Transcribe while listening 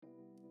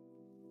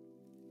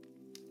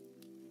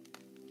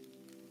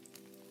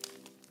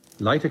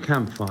Light a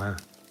campfire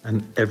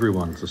and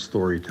everyone's a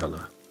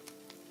storyteller.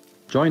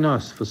 Join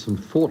us for some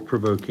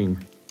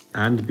thought-provoking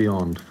and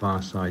beyond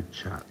fireside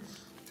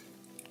chats.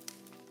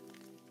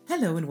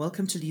 Hello and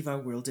welcome to Leave Our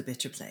World a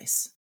Better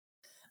Place.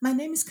 My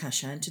name is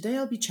Kasha and today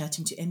I'll be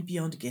chatting to and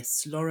beyond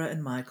guests Laura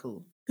and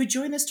Michael, who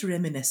join us to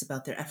reminisce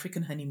about their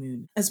African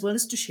honeymoon, as well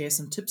as to share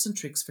some tips and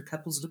tricks for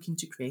couples looking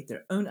to create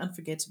their own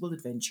unforgettable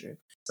adventure.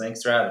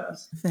 Thanks for having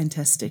us.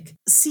 Fantastic.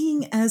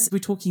 Seeing as we're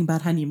talking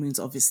about honeymoons,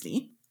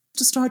 obviously,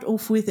 to start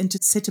off with and to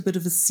set a bit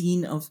of a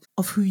scene of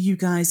who you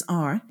guys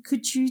are,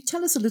 could you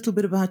tell us a little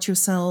bit about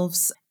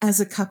yourselves as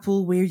a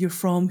couple, where you're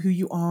from, who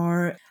you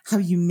are, how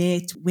you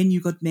met, when you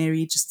got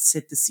married, just to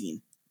set the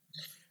scene?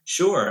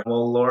 Sure.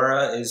 Well,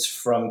 Laura is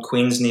from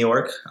Queens, New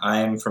York.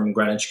 I'm from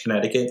Greenwich,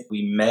 Connecticut.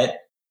 We met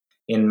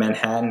in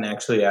Manhattan,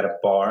 actually at a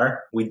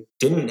bar. We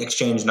didn't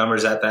exchange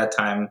numbers at that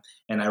time.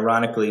 And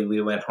ironically,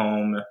 we went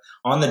home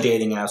on the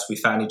dating apps. We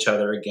found each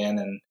other again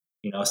and,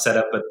 set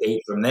up a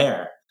date from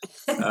there.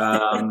 That's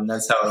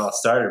how it all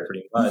started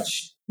pretty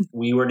much.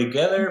 We were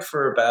together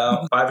for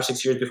about 5 or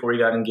 6 years before we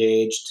got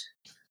engaged.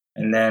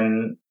 And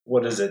then,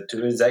 what is it?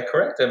 Is that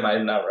correct? Am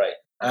I not right?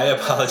 I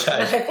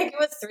apologize. I think it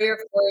was 3 or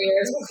 4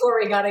 years before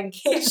we got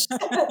engaged.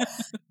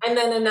 And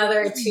then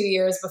another 2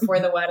 years before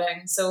the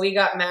wedding. So we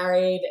got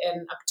married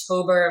in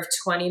October of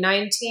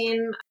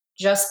 2019,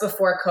 just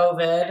before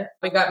COVID.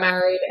 We got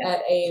married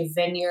at a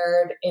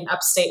vineyard in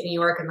upstate New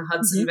York in the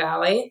Hudson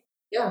Valley.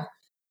 Yeah.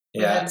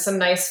 We had some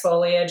nice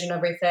foliage and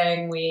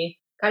everything. We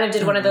kind of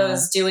did one of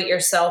those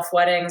do-it-yourself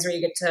weddings where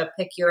you get to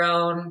pick your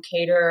own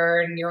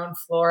caterer and your own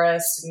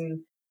florist,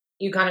 and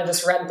you kind of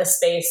just rent the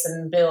space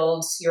and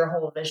build your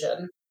whole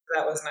vision.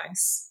 That was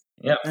nice.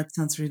 Yeah, that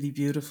sounds really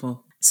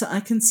beautiful. So I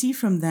can see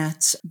from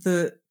that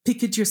the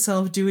pick it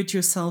yourself, do it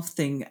yourself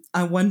thing.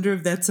 I wonder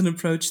if that's an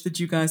approach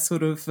that you guys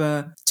sort of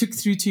took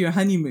through to your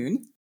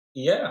honeymoon.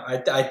 Yeah,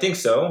 I think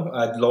so.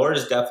 Laura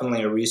is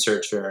definitely a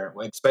researcher,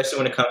 especially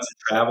when it comes to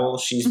travel.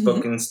 She's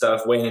booking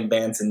stuff way in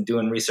advance and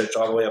doing research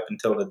all the way up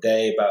until the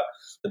day about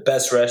the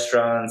best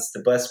restaurants,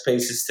 the best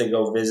places to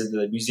go visit,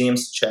 the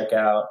museums to check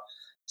out.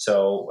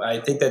 So I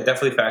think that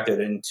definitely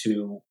factored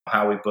into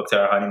how we booked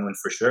our honeymoon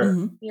for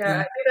sure. Yeah,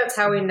 I think that's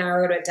how we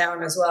narrowed it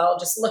down as well.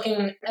 Just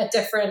looking at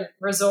different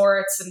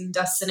resorts and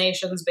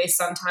destinations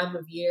based on time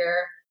of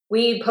year.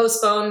 We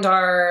postponed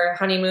our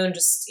honeymoon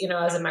just,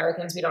 as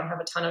Americans, we don't have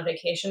a ton of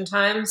vacation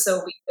time.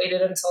 So we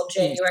waited until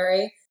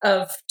January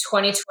of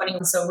 2020.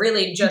 So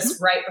really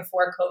just right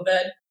before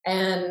COVID.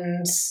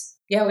 And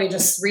yeah, we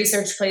just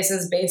researched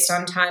places based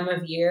on time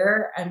of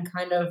year and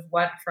kind of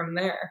went from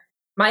there.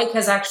 Mike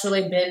has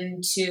actually been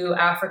to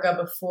Africa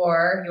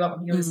before. He went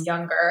when he was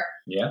younger.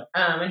 Yeah.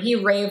 And he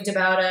raved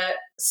about it.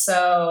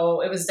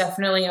 So it was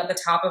definitely at the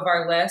top of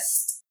our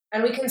list.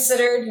 And we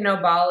considered,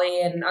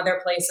 Bali and other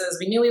places.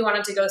 We knew we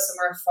wanted to go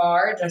somewhere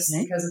far just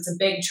because it's a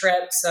big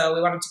trip. So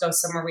we wanted to go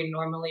somewhere we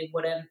normally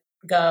wouldn't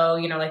go,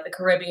 like the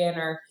Caribbean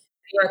or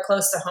anywhere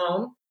close to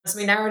home. So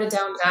we narrowed it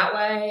down that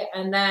way.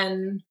 And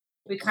then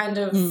we kind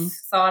of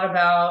thought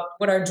about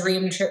what our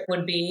dream trip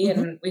would be.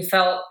 And we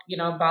felt,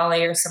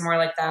 Bali or somewhere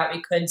like that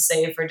we could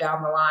save for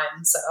down the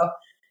line. So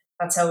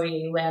that's how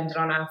we landed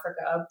on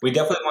Africa. We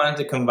definitely wanted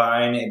to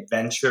combine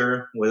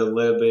adventure with a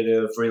little bit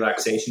of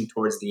relaxation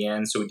towards the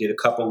end. So we did a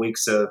couple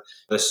weeks of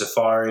the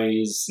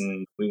safaris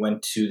and we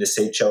went to the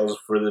Seychelles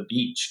for the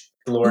beach.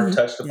 Laura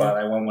touched upon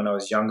it. I went when I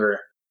was younger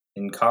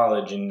in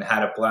college and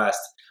had a blast.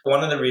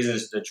 One of the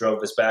reasons that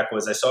drove us back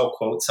was I saw a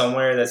quote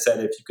somewhere that said,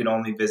 if you could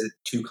only visit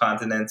 2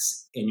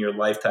 continents in your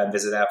lifetime,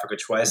 visit Africa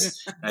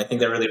twice. And I think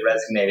that really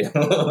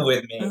resonated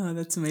with me. Oh,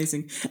 that's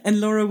amazing.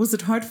 And Laura, was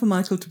it hard for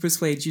Michael to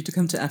persuade you to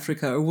come to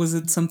Africa, or was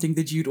it something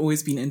that you'd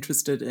always been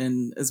interested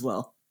in as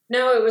well?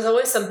 No, it was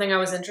always something I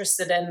was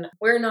interested in.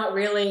 We're not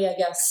really, I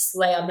guess,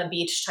 lay on the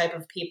beach type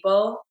of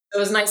people. It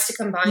was nice to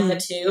combine the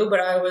two, but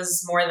I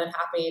was more than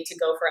happy to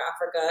go for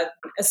Africa,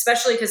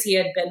 especially because he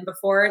had been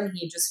before and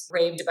he just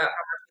raved about how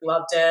much he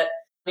loved it.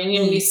 I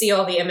mean, you see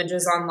all the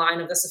images online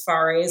of the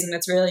safaris and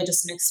it's really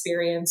just an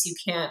experience you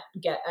can't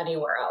get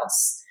anywhere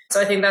else. So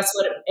I think that's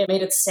what it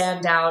made it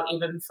stand out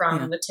even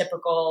from the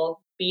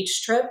typical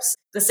beach trips.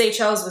 The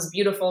Seychelles was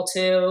beautiful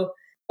too.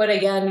 But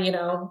again,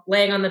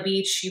 laying on the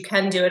beach, you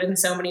can do it in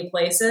so many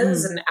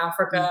places. And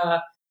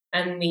Africa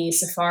and the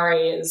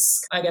safari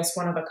is, I guess,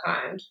 one of a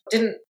kind.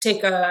 Didn't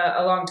take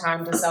a long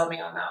time to sell me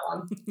on that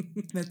one.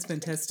 That's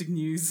fantastic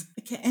news.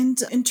 Okay,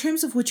 and in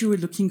terms of what you were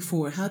looking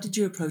for, how did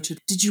you approach it?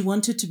 Did you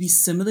want it to be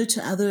similar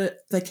to other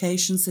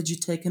vacations that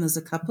you'd taken as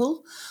a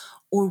couple?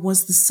 Or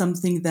was this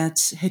something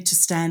that had to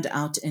stand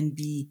out and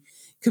be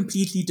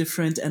completely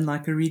different and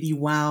like a really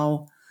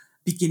wow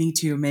beginning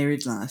to your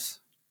married life?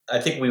 I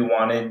think we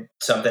wanted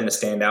something to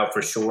stand out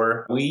for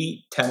sure.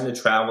 We tend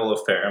to travel a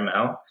fair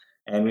amount,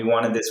 and we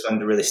wanted this one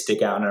to really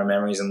stick out in our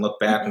memories and look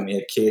back when we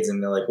had kids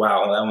and they're like,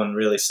 wow, that one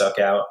really stuck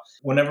out.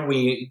 Whenever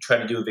we try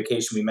to do a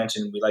vacation, we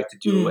mentioned we like to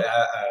do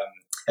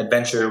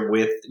adventure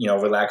with,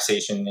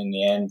 relaxation in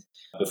the end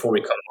before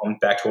we come home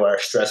back to our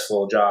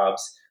stressful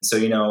jobs. So,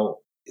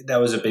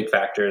 that was a big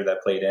factor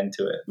that played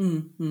into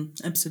it.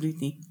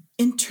 Absolutely.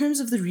 In terms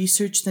of the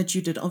research that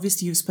you did,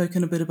 obviously you've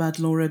spoken a bit about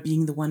Laura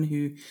being the one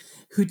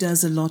who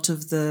does a lot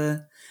of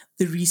the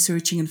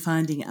researching and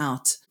finding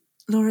out.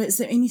 Laura, is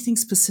there anything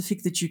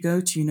specific that you go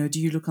to? Do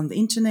you look on the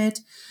internet?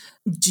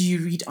 Do you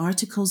read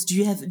articles? Do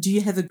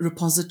you have a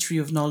repository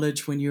of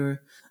knowledge when you're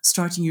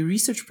starting your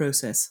research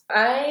process?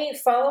 I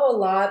follow a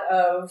lot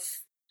of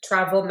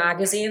travel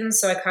magazines,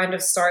 so I kind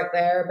of start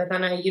there, but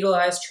then I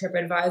utilize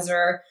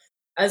TripAdvisor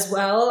as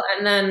well.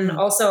 And then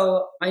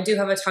also, I do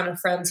have a ton of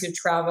friends who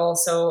travel,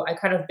 so I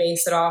kind of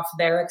base it off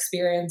their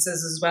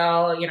experiences as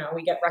well.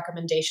 We get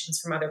recommendations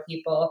from other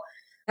people.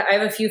 I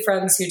have a few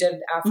friends who did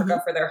Africa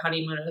for their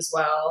honeymoon as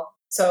well.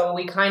 So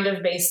we kind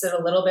of based it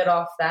a little bit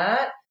off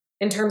that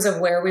in terms of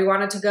where we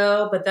wanted to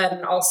go, but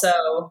then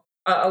also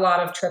a lot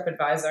of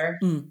TripAdvisor.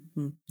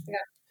 Yeah.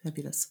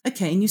 Fabulous.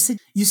 Okay, and you said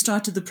you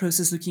started the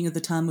process looking at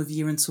the time of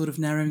year and sort of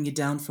narrowing it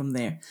down from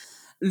there.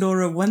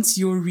 Laura, once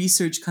your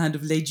research kind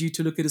of led you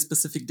to look at a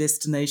specific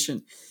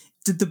destination,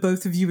 did the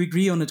both of you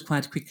agree on it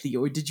quite quickly,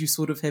 or did you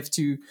sort of have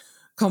to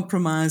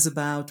compromise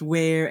about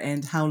where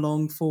and how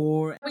long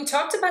for? We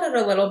talked about it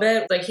a little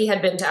bit. Like, he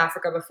had been to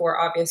Africa before,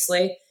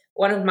 obviously.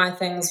 One of my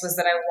things was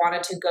that I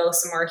wanted to go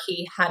somewhere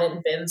he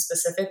hadn't been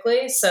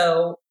specifically.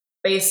 So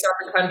based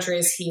on the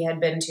countries he had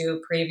been to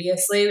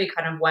previously, we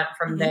kind of went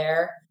from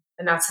there.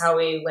 And that's how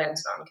we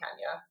landed on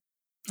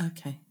Kenya.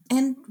 Okay.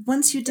 And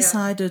once you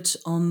decided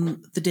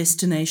on the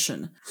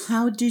destination,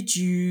 how did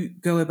you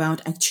go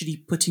about actually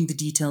putting the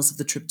details of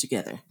the trip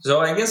together?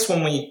 So I guess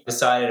when we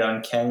decided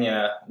on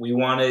Kenya, we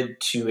wanted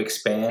to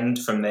expand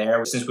from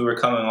there. Since we were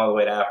coming all the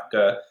way to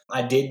Africa,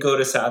 I did go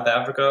to South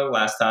Africa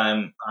last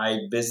time I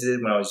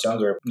visited when I was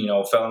younger,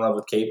 fell in love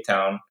with Cape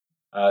Town.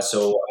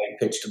 So I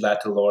pitched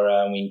that to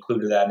Laura and we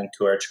included that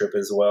into our trip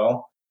as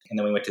well. And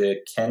then we went to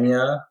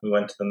Kenya. We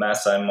went to the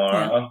Masai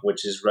Mara,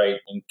 which is right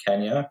in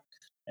Kenya.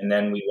 And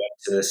then we went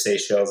to the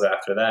Seychelles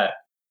after that.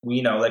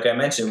 We, like I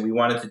mentioned, we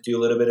wanted to do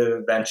a little bit of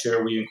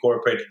adventure. We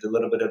incorporated a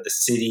little bit of the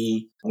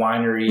city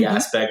winery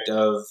aspect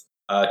of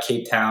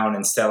Cape Town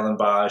and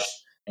Stellenbosch.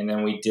 And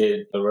then we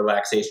did the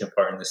relaxation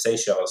part in the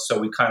Seychelles. So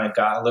we kind of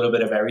got a little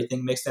bit of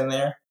everything mixed in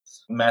there.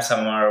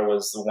 Masai Mara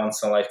was a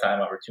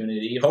once-in-a-lifetime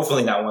opportunity.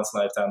 Hopefully not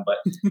once-in-a-lifetime, but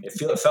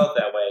it felt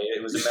that way.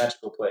 It was a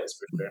magical place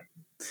for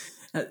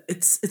sure.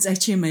 It's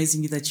actually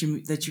amazing that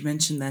you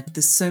mentioned that.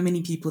 There's so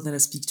many people that I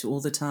speak to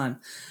all the time,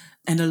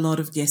 and a lot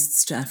of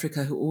guests to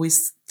Africa who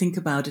always think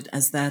about it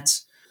as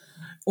that,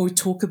 or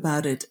talk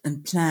about it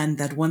and plan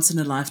that once in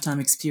a lifetime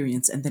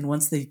experience, and then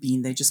once they've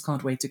been, they just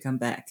can't wait to come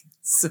back.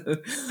 So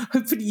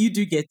hopefully you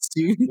do get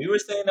to. We were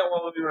saying that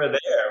while we were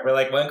there. We're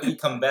like, when can we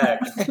come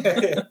back?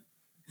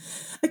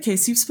 Okay,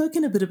 so you've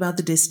spoken a bit about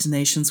the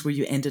destinations where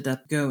you ended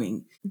up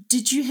going.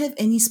 Did you have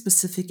any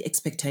specific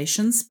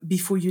expectations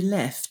before you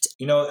left?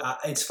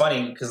 It's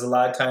funny because a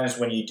lot of times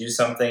when you do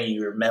something,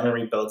 your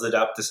memory builds it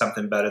up to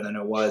something better than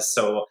it was.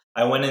 So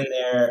I went in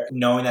there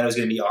knowing that it was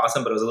going to be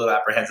awesome, but I was a little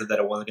apprehensive that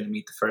it wasn't going to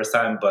meet the first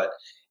time, but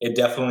it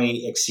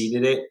definitely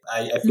exceeded it.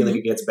 I feel like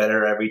it gets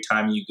better every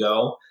time you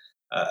go.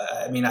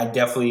 I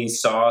definitely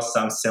saw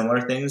some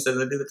similar things as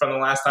I did from the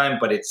last time,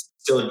 but it's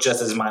still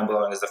just as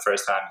mind-blowing as the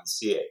first time you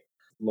see it.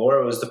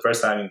 Laura, was the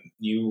first time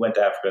you went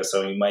to Africa,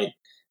 so you might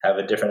have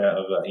a different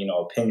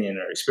opinion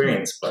or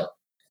experience. But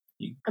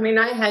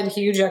I had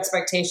huge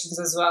expectations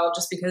as well,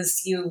 just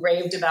because you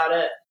raved about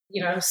it.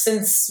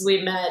 Since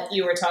we met,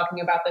 you were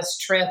talking about this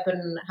trip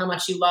and how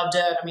much you loved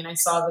it. I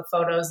saw the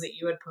photos that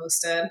you had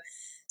posted.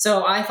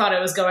 So I thought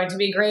it was going to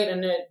be great,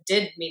 and it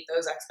did meet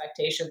those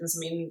expectations.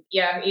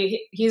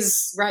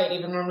 He's right.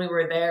 Even when we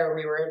were there,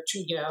 we were,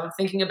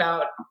 thinking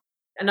about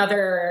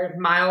another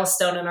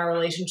milestone in our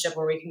relationship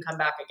where we can come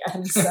back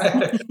again. So.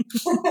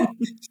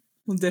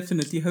 Well,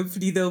 definitely.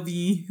 Hopefully there'll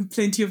be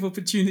plenty of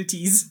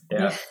opportunities.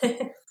 Yeah.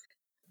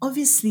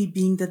 Obviously,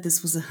 being that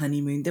this was a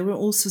honeymoon, there were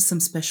also some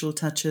special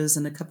touches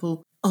and a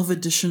couple of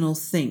additional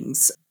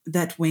things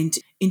that went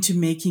into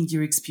making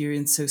your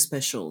experience so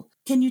special.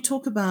 Can you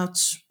talk about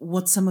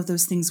what some of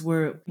those things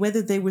were,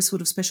 whether they were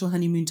sort of special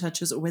honeymoon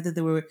touches or whether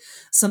they were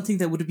something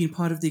that would have been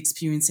part of the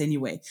experience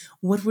anyway?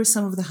 What were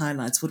some of the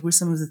highlights? What were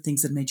some of the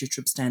things that made your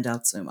trip stand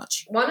out so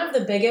much? One of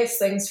the biggest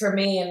things for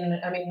me,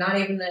 and not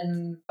even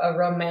in a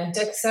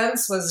romantic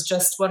sense, was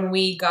just when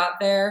we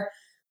got there,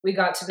 we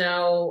got to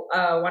know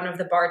one of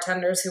the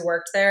bartenders who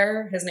worked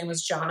there. His name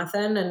was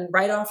Jonathan. And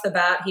right off the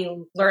bat, he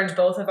learned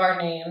both of our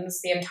names.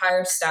 The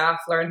entire staff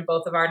learned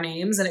both of our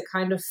names. And it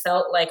kind of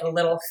felt like a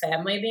little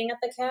family being at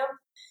the camp.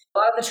 A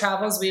lot of the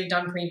travels we've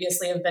done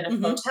previously have been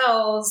in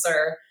hotels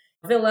or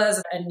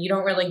villas, and you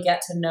don't really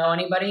get to know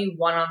anybody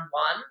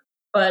one-on-one.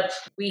 But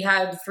we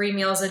had 3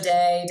 meals a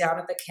day down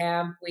at the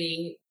camp.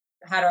 We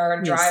had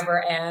our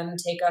driver, Anne,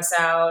 take us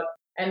out.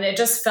 And it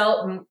just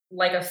felt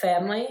like a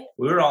family.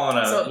 We were all on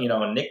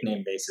a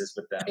nickname basis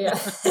with them. Yeah.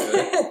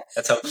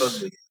 That's how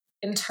close we got.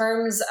 In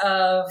terms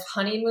of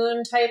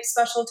honeymoon type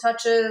special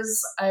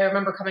touches, I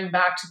remember coming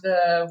back to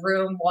the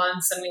room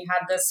once and we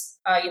had this,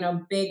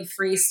 big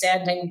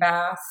freestanding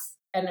bath.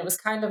 And it was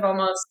kind of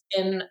almost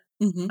in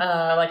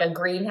like a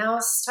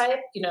greenhouse type,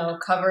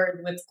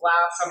 covered with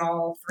glass on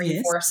all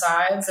Yes. 4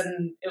 sides.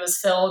 And it was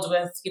filled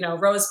with,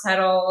 rose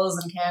petals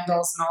and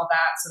candles and all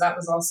that. So that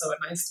was also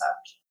a nice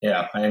touch.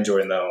 Yeah, I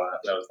enjoyed that a lot.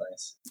 That was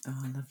nice.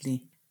 Oh,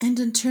 lovely. And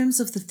in terms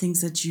of the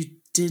things that you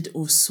did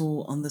or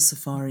saw on the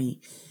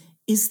safari,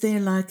 is there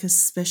like a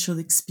special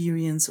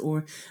experience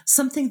or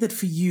something that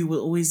for you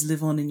will always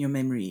live on in your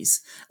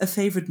memories? A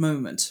favorite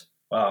moment?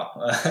 Wow.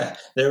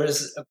 There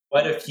was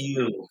quite a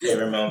few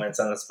favorite moments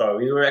on the spot.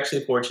 We were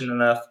actually fortunate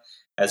enough,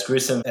 as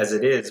gruesome as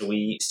it is,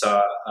 we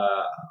saw a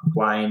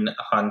lion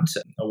hunt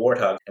a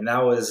warthog, and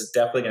that was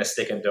definitely going to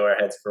stick into our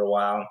heads for a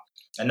while.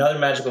 Another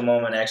magical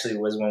moment actually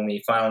was when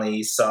we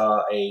finally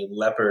saw a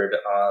leopard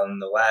on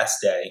the last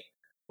day,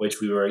 which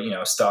we were,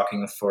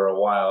 stalking for a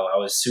while. I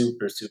was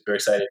super, super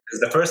excited because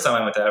the first time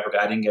I went to Africa,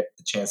 I didn't get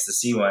the chance to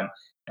see one.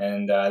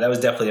 And that was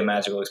definitely a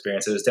magical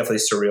experience. It was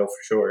definitely surreal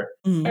for sure.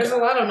 There's a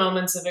lot of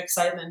moments of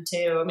excitement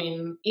too. I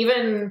mean,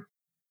 even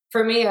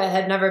for me, I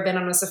had never been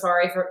on a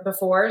safari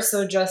before.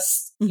 So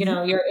just,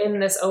 you're in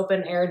this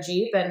open air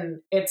Jeep and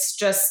it's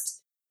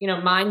just,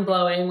 mind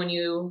blowing when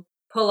you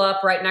pull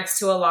up right next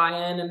to a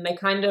lion and they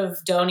kind of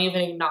don't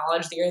even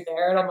acknowledge that you're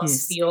there. It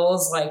almost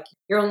feels like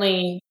you're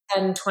only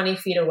 10, 20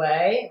 feet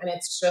away. And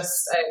it's just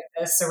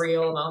a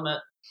surreal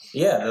moment.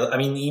 Yeah, I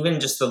mean, even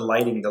just the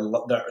lighting,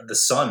 the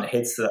sun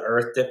hits the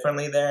earth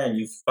differently there, and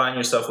you find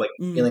yourself like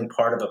feeling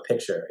part of a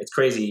picture. It's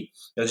crazy.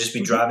 You'll just be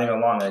driving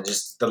along, and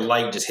the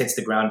light just hits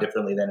the ground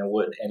differently than it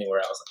would anywhere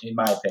else, in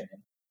my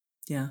opinion.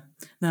 Yeah,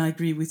 no, I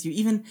agree with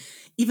you.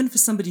 Even for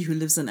somebody who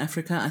lives in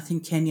Africa, I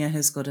think Kenya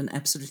has got an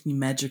absolutely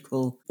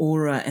magical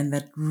aura and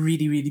that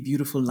really, really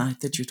beautiful light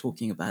that you're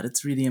talking about.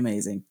 It's really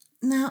amazing.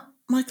 Now,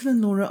 Michael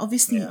and Laura,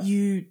 obviously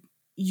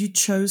you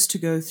chose to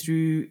go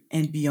through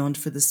and beyond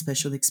for this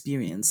special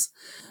experience.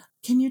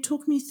 Can you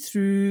talk me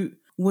through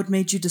what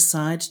made you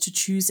decide to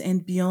choose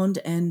and beyond,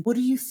 and what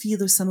do you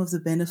feel are some of the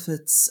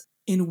benefits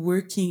in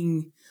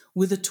working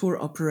with a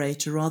tour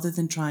operator rather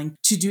than trying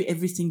to do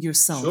everything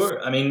yourself? Sure.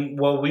 I mean,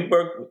 well, we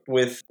work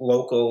with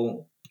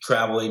local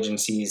travel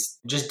agencies.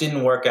 It just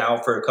didn't work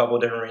out for a couple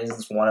of different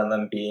reasons. One of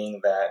them being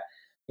that,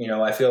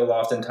 I feel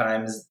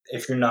oftentimes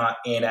if you're not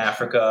in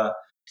Africa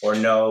or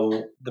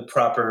know the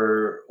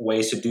proper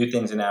ways to do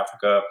things in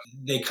Africa,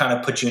 they kind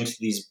of put you into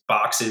these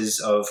boxes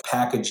of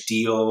package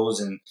deals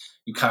and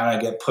you kind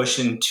of get pushed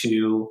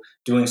into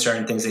doing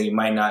certain things that you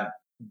might not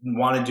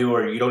want to do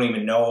or you don't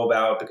even know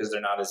about because they're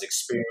not as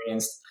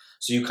experienced.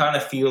 So you kind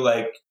of feel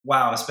like,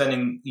 wow, I'm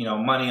spending,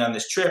 money on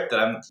this trip that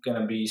I'm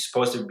going to be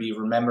supposed to be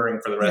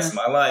remembering for the rest of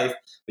my life.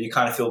 But you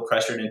kind of feel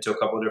pressured into a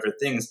couple of different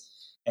things.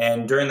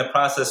 And during the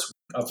process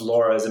of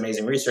Laura's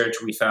amazing research,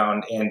 we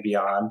found And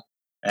Beyond.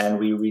 And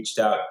we reached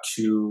out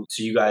to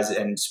you guys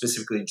and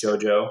specifically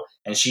JoJo.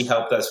 And she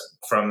helped us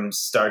from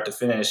start to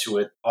finish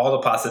with all the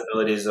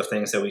possibilities of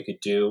things that we could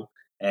do.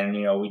 And,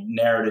 we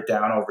narrowed it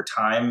down over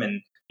time.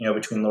 And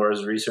between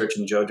Laura's research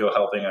and JoJo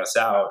helping us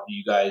out,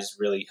 you guys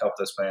really helped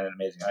us plan an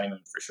amazing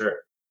honeymoon for sure.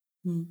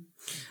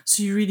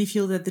 So you really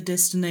feel that the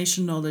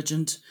destination knowledge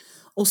and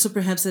also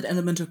perhaps that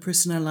element of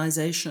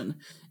personalization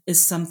is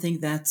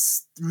something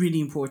that's really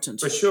important.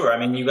 For sure. I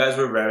mean, you guys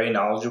were very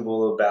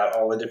knowledgeable about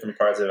all the different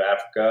parts of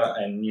Africa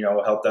and,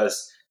 helped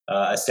us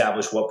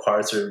establish what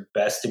parts are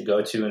best to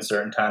go to in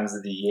certain times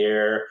of the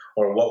year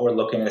or what we're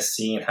looking to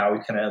see and how we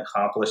can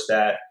accomplish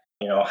that,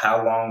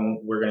 how long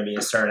we're going to be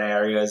in certain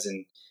areas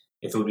and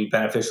if it would be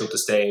beneficial to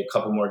stay a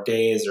couple more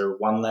days or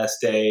one less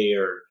day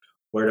or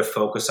where to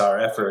focus our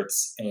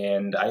efforts.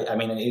 And I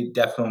mean, it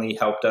definitely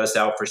helped us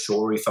out for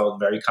sure. We felt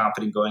very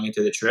confident going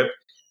into the trip.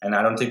 And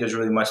I don't think there's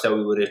really much that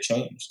we would have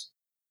changed.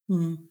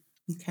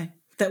 Okay.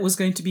 That was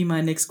going to be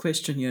my next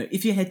question here.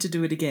 If you had to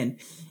do it again,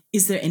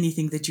 is there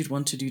anything that you'd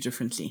want to do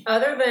differently?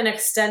 Other than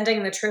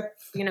extending the trip,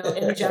 in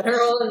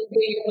general and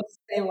being able to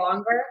stay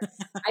longer,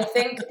 I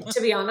think,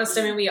 to be honest,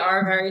 I mean, we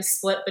are very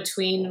split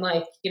between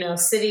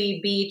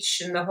city,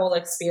 beach, and the whole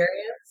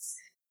experience.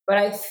 But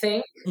I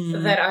think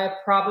that I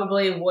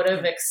probably would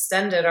have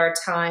extended our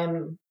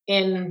time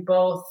in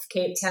both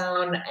Cape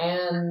Town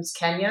and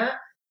Kenya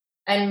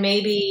and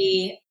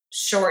maybe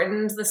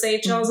shortened the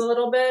Seychelles a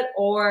little bit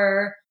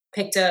or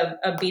picked a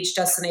beach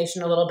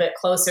destination a little bit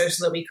closer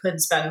so that we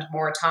could spend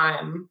more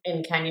time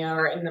in Kenya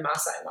or in the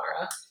Masai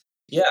Mara.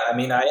 Yeah, I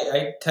mean,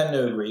 I tend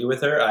to agree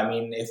with her. I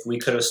mean, if we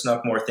could have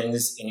snuck more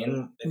things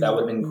in, that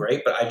would have been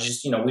great. But I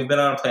just, we've been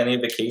on plenty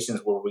of vacations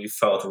where we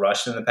felt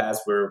rushed in the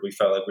past, where we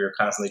felt like we were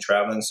constantly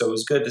traveling. So it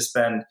was good to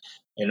spend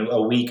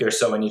a week or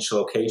so in each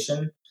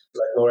location.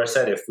 Like Laura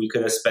said, if we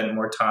could have spent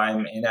more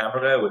time in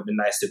Africa, it would have been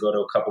nice to go to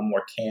a couple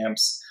more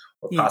camps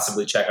or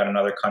possibly check out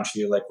another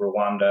country like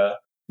Rwanda.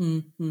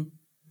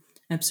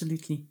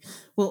 Absolutely.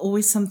 Well,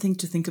 always something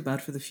to think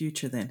about for the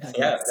future then.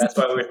 Yeah, that's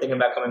why we were thinking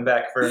about coming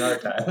back for another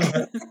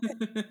time.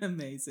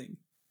 Amazing.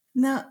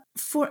 Now,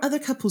 for other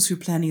couples who are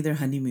planning their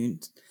honeymoon,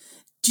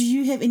 do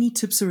you have any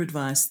tips or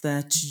advice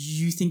that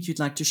you think you'd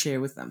like to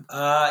share with them?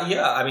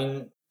 Yeah, I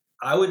mean,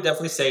 I would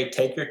definitely say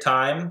take your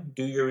time,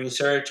 do your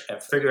research,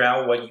 and figure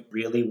out what you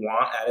really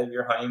want out of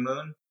your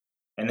honeymoon,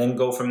 and then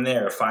go from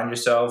there. Find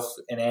yourself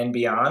an And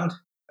Beyond,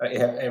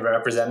 a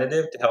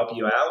representative to help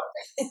you out,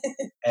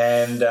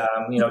 and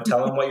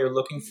tell them what you're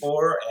looking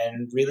for,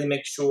 and really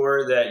make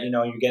sure that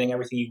you're getting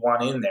everything you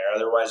want in there.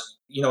 Otherwise,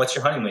 it's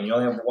your honeymoon. You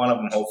only have one of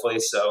them, hopefully,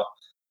 so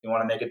you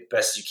want to make it the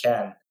best you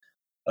can.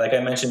 Like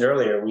I mentioned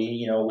earlier,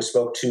 we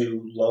spoke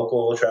to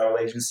local travel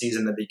agencies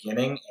in the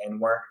beginning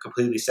and weren't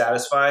completely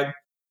satisfied.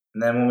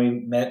 And then when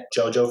we met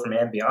JoJo from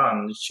And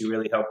Beyond, she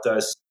really helped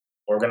us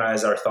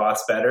organize our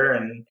thoughts better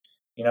and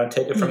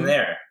take it from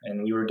there.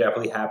 And we were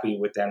definitely happy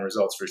with the end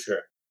results for sure.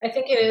 I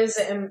think it is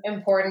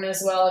important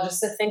as well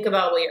just to think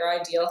about what your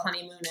ideal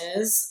honeymoon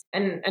is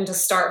and to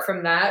start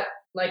from that.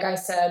 Like I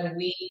said,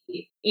 we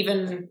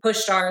even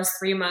pushed ours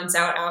 3 months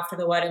out after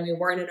the wedding. We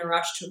weren't in a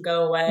rush to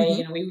go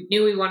away. We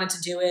knew we wanted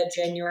to do it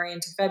January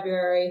into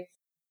February,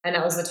 and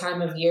that was the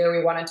time of year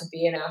we wanted to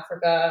be in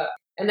Africa.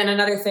 And then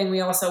another thing, we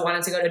also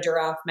wanted to go to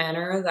Giraffe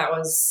Manor. That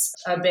was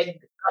a big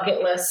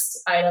bucket list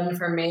item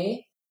for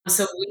me.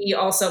 So we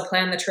also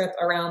planned the trip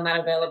around that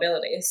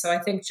availability. So I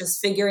think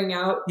just figuring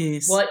out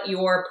what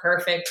your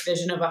perfect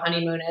vision of a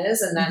honeymoon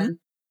is, and then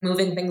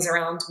moving things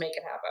around to make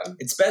it happen.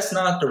 It's best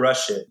not to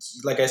rush it.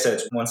 Like I said,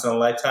 it's once in a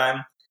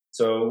lifetime.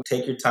 So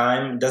take your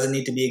time. It doesn't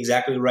need to be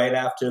exactly right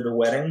after the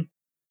wedding.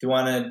 If you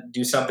want to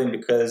do something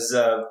because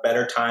of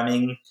better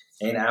timing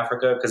in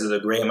Africa, because of the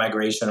Great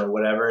Migration or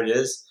whatever it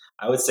is,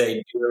 I would say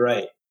do it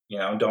right.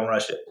 Don't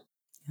rush it.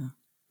 Yeah.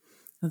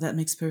 Well, that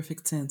makes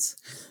perfect sense.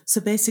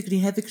 So basically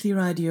have a clear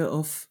idea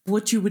of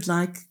what you would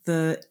like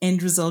the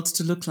end result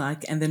to look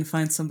like, and then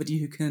find somebody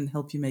who can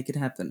help you make it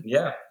happen.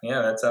 Yeah,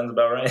 that sounds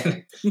about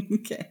right.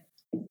 Okay.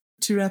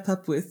 To wrap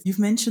up with, you've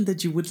mentioned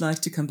that you would like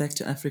to come back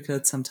to Africa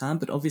at some time,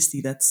 but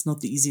obviously that's not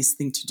the easiest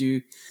thing to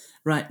do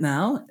right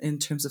now in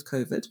terms of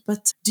COVID.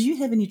 But do you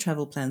have any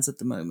travel plans at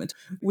the moment?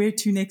 Where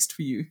to next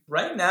for you?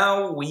 Right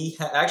now,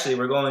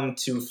 we're going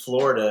to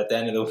Florida at the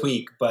end of the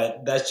week,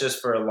 but that's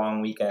just for a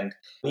long weekend.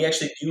 We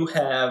actually do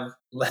have,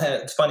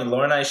 it's funny,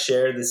 Laura and I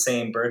share the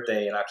same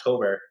birthday in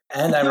October.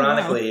 And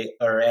ironically,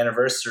 our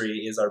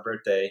anniversary is our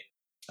birthday.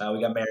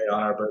 We got married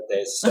on our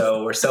birthdays.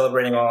 So we're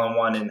celebrating all in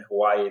one in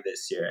Hawaii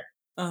this year.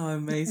 Oh,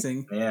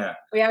 amazing. Yeah.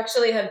 We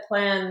actually had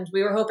planned,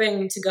 we were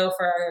hoping to go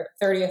for our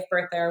 30th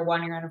birthday, our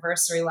 1-year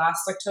anniversary last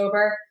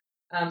October.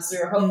 So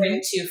we were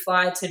hoping to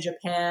fly to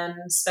Japan,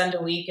 spend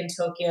a week in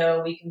Tokyo,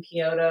 a week in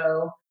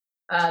Kyoto,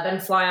 then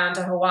fly on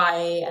to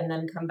Hawaii, and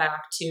then come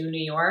back to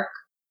New York.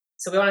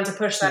 So we wanted to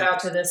push that out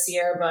to this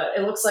year, but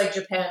it looks like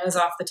Japan is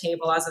off the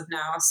table as of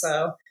now.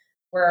 So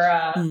we're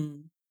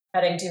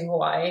heading to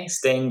Hawaii.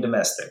 Staying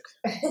domestic.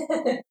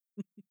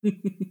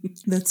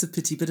 That's a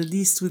pity, but at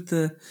least with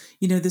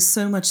there's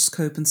so much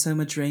scope and so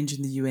much range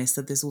in the US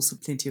that there's also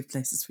plenty of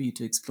places for you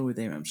to explore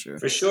there, I'm sure.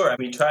 For sure.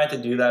 We tried to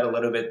do that a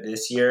little bit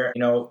this year.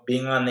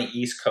 Being on the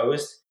East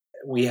Coast,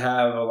 we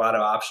have a lot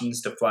of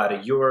options to fly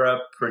to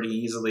Europe pretty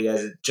easily,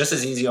 just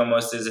as easy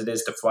almost as it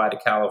is to fly to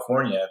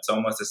California. It's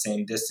almost the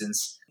same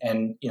distance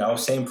and,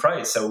 same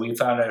price. So we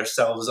found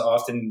ourselves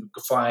often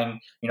flying,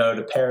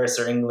 to Paris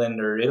or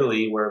England or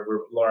Italy, where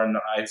Laura and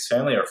I's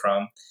family are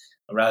from,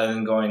 rather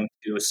than going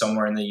to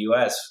somewhere in the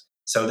U.S.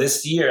 So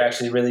this year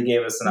actually really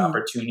gave us an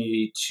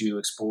opportunity to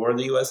explore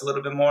the U.S. a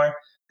little bit more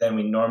than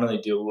we normally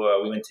do.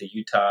 We went to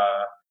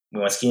Utah.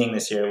 We went skiing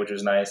this year, which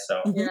was nice.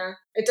 So yeah,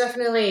 it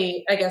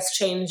definitely, I guess,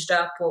 changed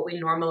up what we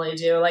normally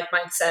do. Like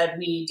Mike said,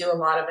 we do a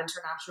lot of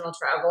international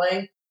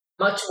traveling,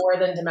 much more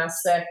than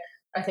domestic.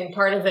 I think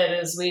part of it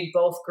is we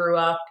both grew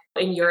up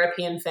in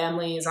European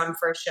families. I'm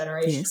first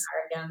generation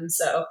American,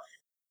 so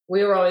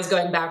we were always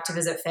going back to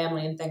visit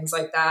family and things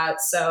like that.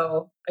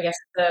 So I guess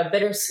the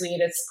bittersweet,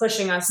 it's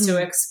pushing us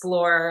to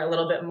explore a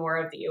little bit more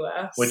of the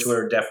U.S. Which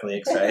we're definitely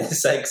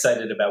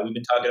excited about. We've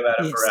been talking about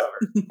it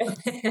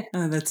forever.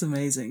 Oh, that's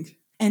amazing.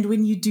 And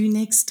when you do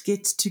next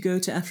get to go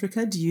to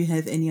Africa, do you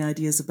have any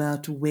ideas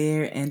about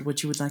where and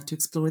what you would like to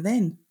explore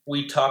then?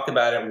 We talked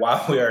about it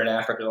while we were in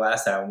Africa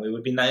last time. It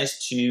would be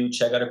nice to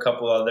check out a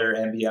couple other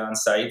And Beyond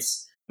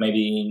sites,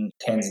 maybe in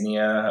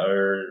Tanzania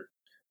or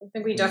I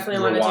think we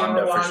definitely want to do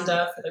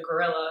Rwanda for the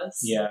gorillas.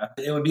 Yeah.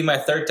 It would be my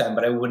third time,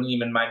 but I wouldn't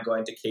even mind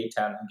going to Cape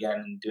Town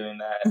again and doing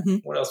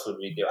that. What else would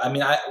we do? I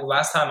mean,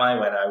 last time I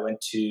went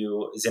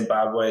to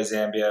Zimbabwe,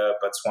 Zambia,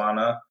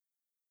 Botswana,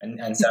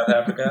 and South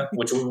Africa,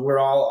 which were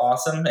all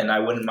awesome. And I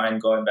wouldn't mind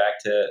going back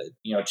to,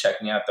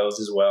 checking out those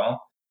as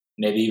well.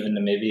 Maybe even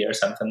Namibia or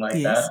something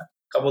like that. A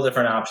couple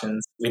different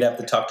options. We'd have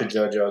to talk to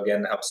JoJo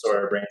again to help sort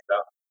our brains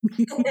out.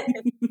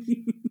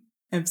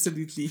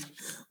 Absolutely.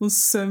 Well,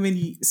 so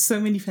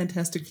many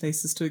fantastic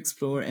places to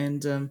explore.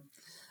 And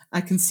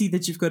I can see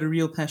that you've got a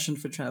real passion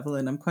for travel.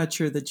 And I'm quite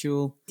sure that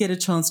you'll get a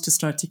chance to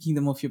start ticking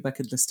them off your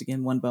bucket list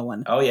again, one by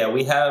one. Oh, yeah.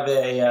 We have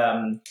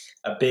a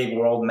big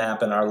world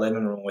map in our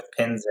living room with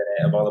pins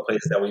in it of all the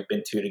places that we've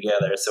been to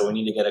together. So we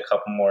need to get a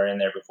couple more in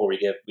there before we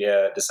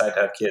decide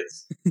to have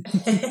kids.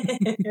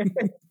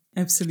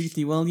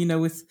 Absolutely. Well,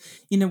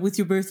 with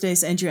your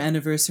birthdays and your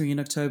anniversary in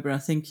October, I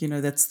think,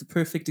 that's the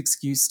perfect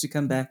excuse to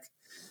come back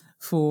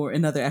for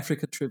another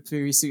Africa trip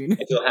very soon.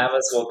 If you'll have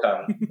us, we'll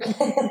come.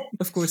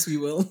 Of course we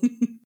will.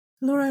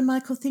 Laura and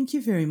Michael, thank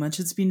you very much.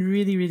 It's been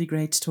really, really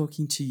great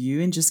talking to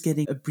you and just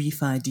getting a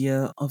brief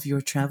idea of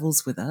your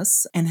travels with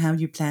us and how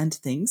you planned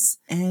things.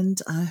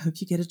 And I hope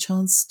you get a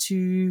chance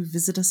to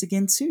visit us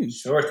again soon.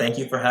 Sure. Thank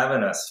you for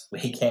having us.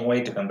 We can't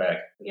wait to come back.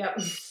 Yep.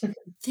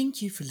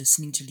 Thank you for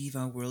listening to Leave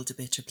Our World a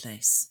Better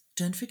Place.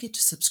 Don't forget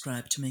to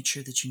subscribe to make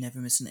sure that you never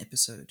miss an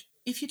episode.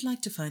 If you'd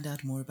like to find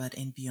out more about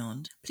And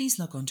Beyond, please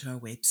log on to our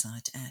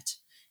website at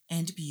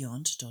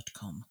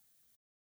andbeyond.com.